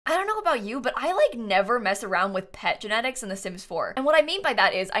I don't know about you, but I like never mess around with pet genetics in The Sims 4. And what I mean by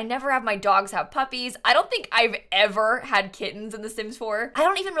that is I never have my dogs have puppies. I don't think I've ever had kittens in The Sims 4. I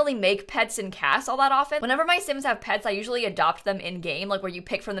don't even really make pets in cast all that often. Whenever my Sims have pets, I usually adopt them in game, like where you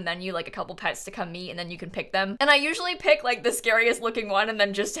pick from the menu like a couple pets to come meet and then you can pick them. And I usually pick like the scariest looking one and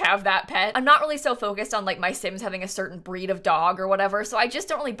then just have that pet. I'm not really so focused on like my Sims having a certain breed of dog or whatever, so I just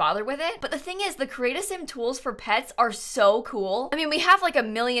don't really bother with it. But the thing is, the Create a Sim tools for pets are so cool. I mean, we have like a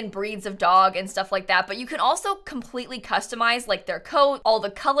million breeds of dog and stuff like that, but you can also completely customize like their coat, all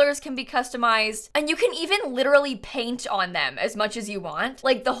the colors can be customized, and you can even literally paint on them as much as you want.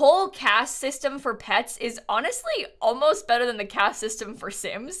 Like the whole caste system for pets is honestly almost better than the caste system for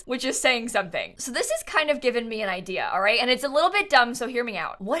Sims, which is saying something. So this has kind of given me an idea, all right? And it's a little bit dumb, so hear me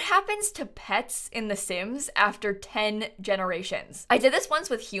out. What happens to pets in The Sims after 10 generations? I did this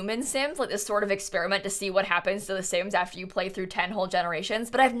once with human Sims, like this sort of experiment to see what happens to the Sims after you play through 10 whole generations,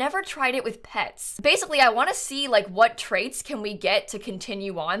 but I've never tried it with pets. Basically, I want to see like what traits can we get to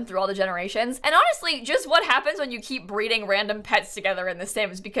continue on through all the generations, and honestly, just what happens when you keep breeding random pets together in The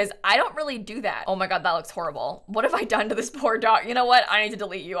Sims, because I don't really do that. Oh my god, that looks horrible. What have I done to this poor dog? You know what? I need to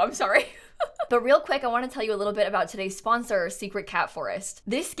delete you. I'm sorry. But real quick, I want to tell you a little bit about today's sponsor, Secret Cat Forest.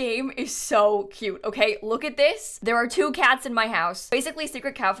 This game is so cute, okay? Look at this. There are 2 cats in my house. Basically,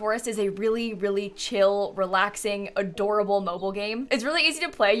 Secret Cat Forest is a really, really chill, relaxing, adorable mobile game. It's really easy to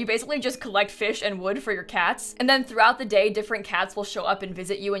play. You basically just collect fish and wood for your cats, and then throughout the day, different cats will show up and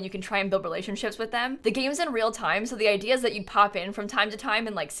visit you, and you can try and build relationships with them. The game's in real time, so the idea is that you'd pop in from time to time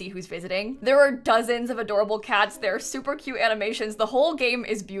and like see who's visiting. There are dozens of adorable cats. There are super cute animations. The whole game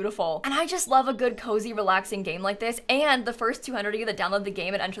is beautiful, and I just love a good, cozy, relaxing game like this. And the first 200 of you that download the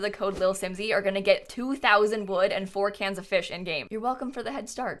game and enter the code lilsimsie are gonna get 2,000 wood and 4 cans of fish in game. You're welcome for the head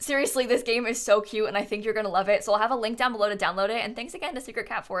start. Seriously, this game is so cute and I think you're gonna love it. So I'll have a link down below to download it. And thanks again to Secret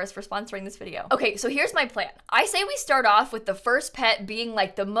Cat Forest for sponsoring this video. Okay, so here's my plan. I say we start off with the first pet being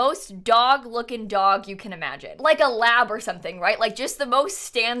like the most dog-looking dog you can imagine. Like a lab or something, right? Like just the most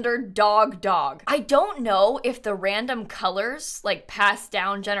standard dog. I don't know if the random colors like pass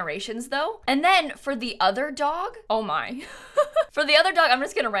down generations though. And then for the other dog, oh my. For the other dog, I'm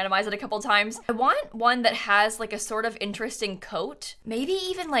just gonna randomize it a couple times. I want one that has like a sort of interesting coat, maybe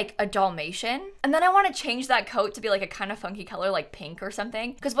even like a Dalmatian. And then I wanna change that coat to be like a kind of funky color, like pink or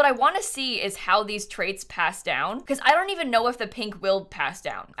something. Because what I wanna see is how these traits pass down. Because I don't even know if the pink will pass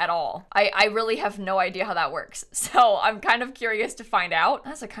down at all. I really have no idea how that works. So I'm kind of curious to find out.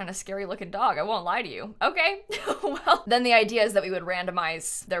 That's a kind of scary looking dog, I won't lie to you. Okay, well, then the idea is that we would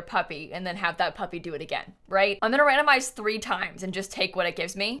randomize their puppy and then have that puppy do it again, right? I'm gonna randomize 3 times and just take what it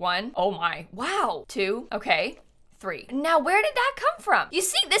gives me. 1, oh my, wow. 2, okay. 3. Now, where did that come from? You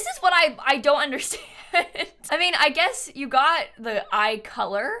see, this is what I don't understand. I mean, I guess you got the eye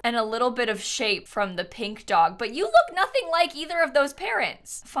color and a little bit of shape from the pink dog, but you look nothing like either of those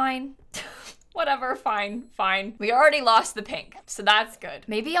parents. Fine. Whatever, fine. We already lost the pink, so that's good.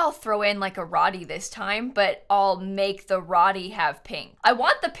 Maybe I'll throw in like a Roddy this time, but I'll make the Roddy have pink. I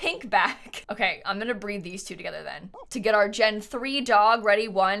want the pink back. Okay, I'm gonna breed these 2 together then. To get our Gen 3 dog, ready?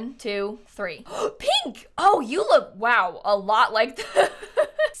 1, 2, 3. Pink! Oh, you look, wow, a lot like the...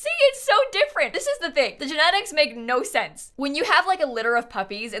 See, it's so different. This is the thing. The genetics make no sense. When you have like a litter of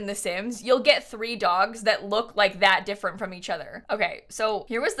puppies in The Sims, you'll get 3 dogs that look like that different from each other. Okay, so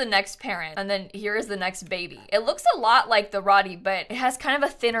here was the next parent, and then here is the next baby. It looks a lot like the Roddy, but it has kind of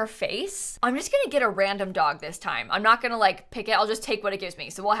a thinner face. I'm just gonna get a random dog this time. I'm not gonna like pick it. I'll just take what it gives me.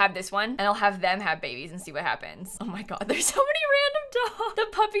 So we'll have this one, and I'll have them have babies and see what happens. Oh my god, there's so many random dogs. The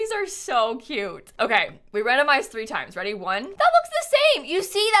puppies are so cute. Okay, we randomized 3 times. Ready? 1. That looks the same. You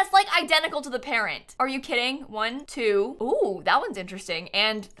see, that's like identical to the parent. Are you kidding? 1, 2. Ooh, that one's interesting.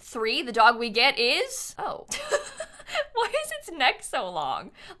 And 3, the dog we get is, oh. Why is its neck so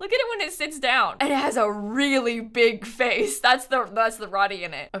long? Look at it when it sits down. And it has a really big face. That's the Roddy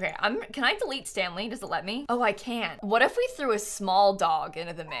in it. Okay, can I delete Stanley? Does it let me? Oh, I can. What if we threw a small dog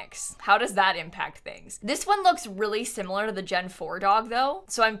into the mix? How does that impact things? This one looks really similar to the Gen 4 dog though.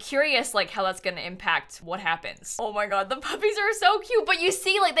 So I'm curious like how that's gonna impact what happens. Oh my god, the puppies are so cute. But you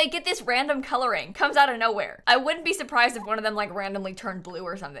see like they get this random coloring. Comes out of nowhere. I wouldn't be surprised if one of them like randomly turned blue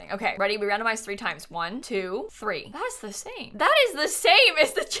or something. Okay, ready? We randomized 3 times. 1, 2, 3. That's the same. That is the same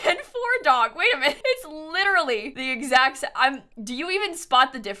as the Gen 4 dog. Wait a minute. It's literally the exact same. Do you even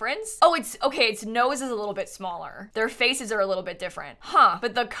spot the difference? Oh, it's okay. Its nose is a little bit smaller. Their faces are a little bit different. Huh.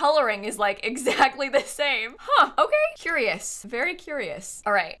 But the coloring is like exactly the same. Huh. Okay. Curious. Very curious.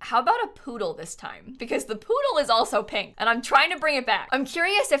 All right. How about a poodle this time? Because the poodle is also pink and I'm trying to bring it back. I'm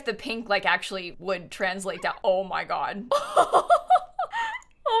curious if the pink like actually would translate down. Oh my god.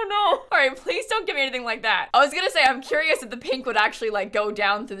 Oh Sorry, please don't give me anything like that. I was gonna say, I'm curious if the pink would actually like go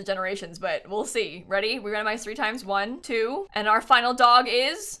down through the generations, but we'll see. Ready? We randomize 3 times. 1, 2, and our final dog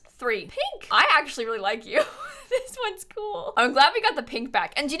is 3. Pink. I actually really like you. This one's cool. I'm glad we got the pink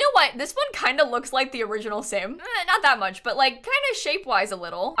back. And you know what? This one kind of looks like the original sim. Not that much, but like kind of shape-wise a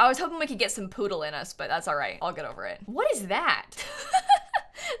little. I was hoping we could get some poodle in us, but that's all right. I'll get over it. What is that?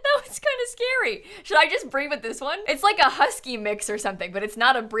 That was kind of scary. Should I just breed with this one? It's like a husky mix or something, but it's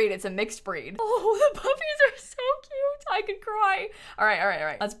not a breed, it's a mixed breed. Oh, the puppies are so cute. I could cry. All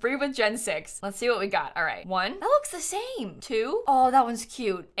right. Let's breed with Gen 6. Let's see what we got. All right, 1. That looks the same. 2. Oh, that one's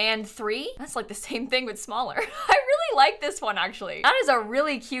cute. And 3. That's like the same thing, but smaller. I really like this one, actually. That is a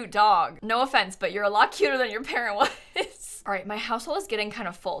really cute dog. No offense, but you're a lot cuter than your parent was. All right, my household is getting kind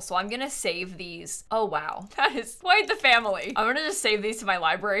of full, so I'm gonna save these. Oh, wow. That is quite the family. I'm gonna just save these to my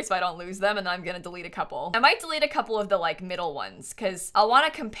library so I don't lose them, and then I'm gonna delete a couple. I might delete a couple of the like middle ones, because I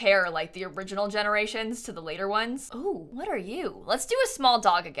want to compare like the original generations to the later ones. Ooh, what are you? Let's do a small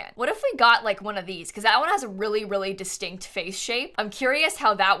dog again. What if we got like one of these? Because that one has a really, really distinct face shape. I'm curious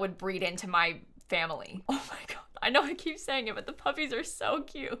how that would breed into my family. Oh my God. I know I keep saying it, but the puppies are so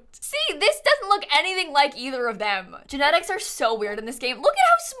cute. See, this doesn't look anything like either of them. Genetics are so weird in this game. Look at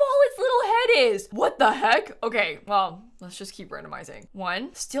how small its little head is. What the heck? Okay, well, let's just keep randomizing.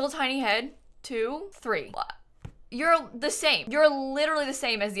 1, still tiny head. 2, 3. You're the same. You're literally the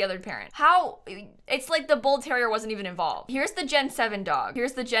same as the other parent. How? It's like the bull terrier wasn't even involved. Here's the Gen 7 dog.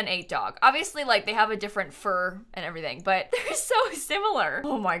 Here's the Gen 8 dog. Obviously, like, they have a different fur and everything, but they're so similar.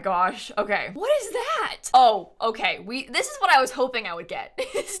 Oh my gosh. Okay. What is that? Oh, okay. This is what I was hoping I would get.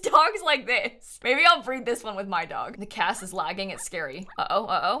 It's dogs like this. Maybe I'll breed this one with my dog. The cast is lagging. It's scary. Uh-oh,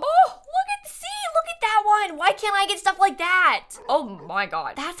 uh-oh. Oh, look at that one. Why can't I get stuff like that? Oh my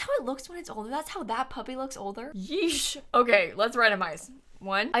God. That's how it looks when it's older. That's how that puppy looks older. Yeesh. Okay, let's randomize.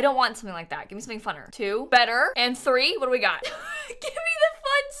 1, I don't want something like that. Give me something funner. 2, better. And 3, what do we got? Give me the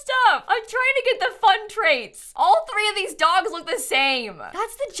fun stuff. I'm trying to get the fun traits. All 3 of these dogs look the same.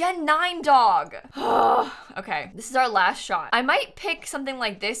 That's the Gen 9 dog. Okay, this is our last shot. I might pick something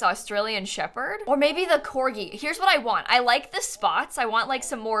like this Australian Shepherd, or maybe the Corgi. Here's what I want. I like the spots. I want like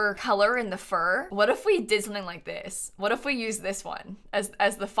some more color in the fur. What if we did something like this? What if we use this one as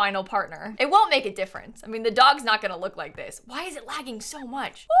the final partner? It won't make a difference. I mean, the dog's not gonna look like this. Why is it lagging so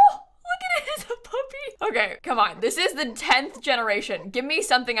much? Oh! Look at it, it's a puppy. Okay, come on. This is the 10th generation. Give me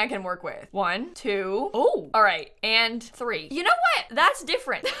something I can work with. 1, 2. Oh, all right. And 3. You know what? That's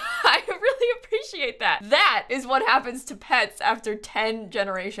different. I really appreciate that. That is what happens to pets after 10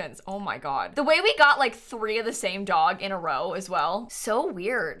 generations. Oh my God. The way we got like 3 of the same dog in a row as well. So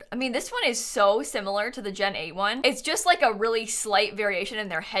weird. I mean, this one is so similar to the Gen 8 one. It's just like a really slight variation in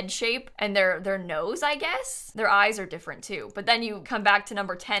their head shape and their nose, I guess. Their eyes are different too. But then you come back to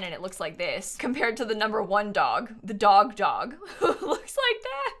number 10 and it looks like this compared to the number 1 dog, the dog who looks like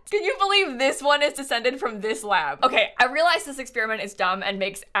that. Can you believe this one is descended from this lab? Okay, I realize this experiment is dumb and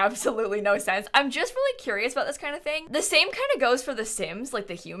makes absolutely no sense. I'm just really curious about this kind of thing. The same kind of goes for the Sims, like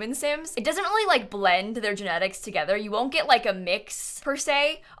the human Sims. It doesn't really like blend their genetics together. You won't get like a mix per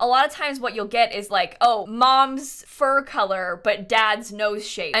se. A lot of times what you'll get is like, oh, mom's fur color, but dad's nose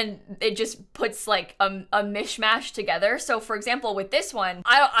shape. And it just puts like a mishmash together. So for example, with this one,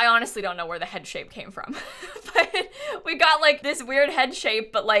 I honestly don't know where the head shape came from. But we got like this weird head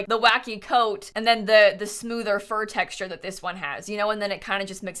shape, but like the wacky coat and then the smoother fur texture that this one has, you know, and then it kind of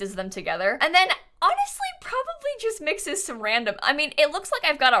just mixes them together. And then honestly, probably just mixes some random. I mean, it looks like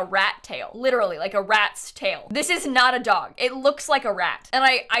I've got a rat tail, literally like a rat's tail. This is not a dog. It looks like a rat. And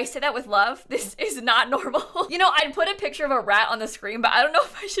I say that with love. This is not normal. You know, I'd put a picture of a rat on the screen, but I don't know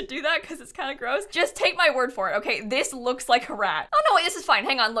if I should do that because it's kind of gross. Just take my word for it, okay? This looks like a rat. Oh no, wait, this is fine.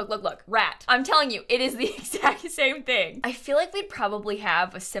 Hang on, look. Rat. I'm telling you, it is the exact same thing. I feel like we'd probably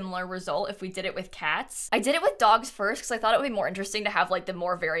have a similar result if we did it with cats. I did it with dogs first because I thought it would be more interesting to have like the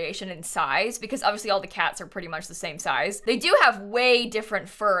more variation in size because obviously all the cats are pretty much the same size. They do have way different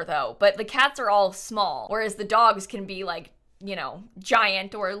fur though, but the cats are all small, whereas the dogs can be like, you know,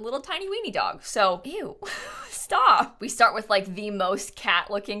 giant or little tiny weenie dog. So, ew. Stop. We start with like the most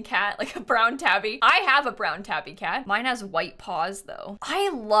cat-looking cat, like a brown tabby. I have a brown tabby cat. Mine has white paws though. I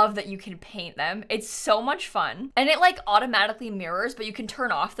love that you can paint them. It's so much fun. And it like automatically mirrors, but you can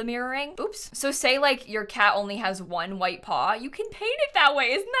turn off the mirroring. Oops. So say like your cat only has 1 white paw, you can paint it that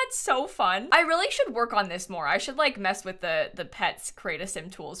way. Isn't that so fun? I really should work on this more. I should like mess with the pets create a sim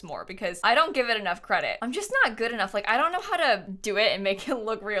tools more because I don't give it enough credit. I'm just not good enough. Like I don't know how to to do it and make it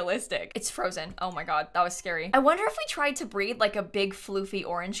look realistic. It's frozen. Oh my god, that was scary. I wonder if we tried to breed like a big floofy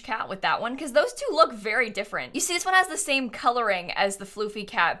orange cat with that one, because those two look very different. You see, this one has the same coloring as the floofy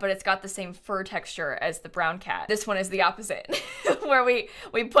cat, but it's got the same fur texture as the brown cat. This one is the opposite, where we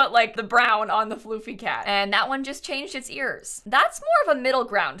put like the brown on the floofy cat, and that one just changed its ears. That's more of a middle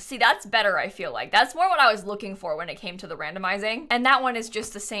ground. See, that's better, I feel like. That's more what I was looking for when it came to the randomizing. And that one is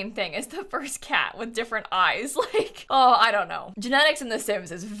just the same thing as the first cat with different eyes. Like, oh, I don't know. Genetics in The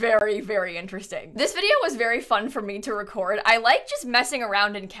Sims is very, very interesting. This video was very fun for me to record. I like just messing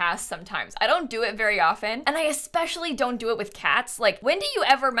around in casts sometimes. I don't do it very often, and I especially don't do it with cats. Like, when do you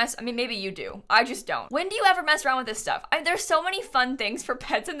ever I mean, maybe you do. I just don't. When do you ever mess around with this stuff? There's so many fun things for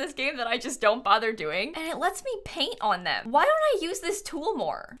pets in this game that I just don't bother doing, and it lets me paint on them. Why don't I use this tool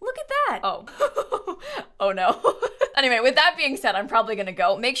more? Look at that. Oh. Oh no. Anyway, with that being said, I'm probably gonna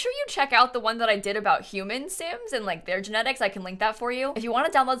go. Make sure you check out the one that I did about human Sims and like their genetics. I can link that for you. If you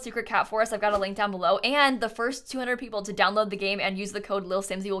want to download Secret Cat Forest, I've got a link down below, and the first 200 people to download the game and use the code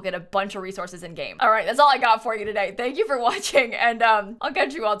lilsimsie will get a bunch of resources in game. All right, that's all I got for you today. Thank you for watching, and I'll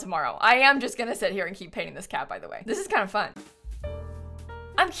catch you all tomorrow. I am just gonna sit here and keep painting this cat, by the way. This is kind of fun.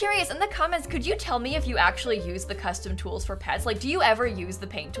 I'm curious, in the comments, could you tell me if you actually use the custom tools for pets? Like, do you ever use the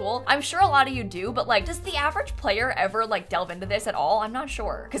paint tool? I'm sure a lot of you do, but like, does the average player ever like delve into this at all? I'm not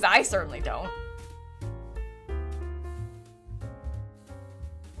sure, because I certainly don't.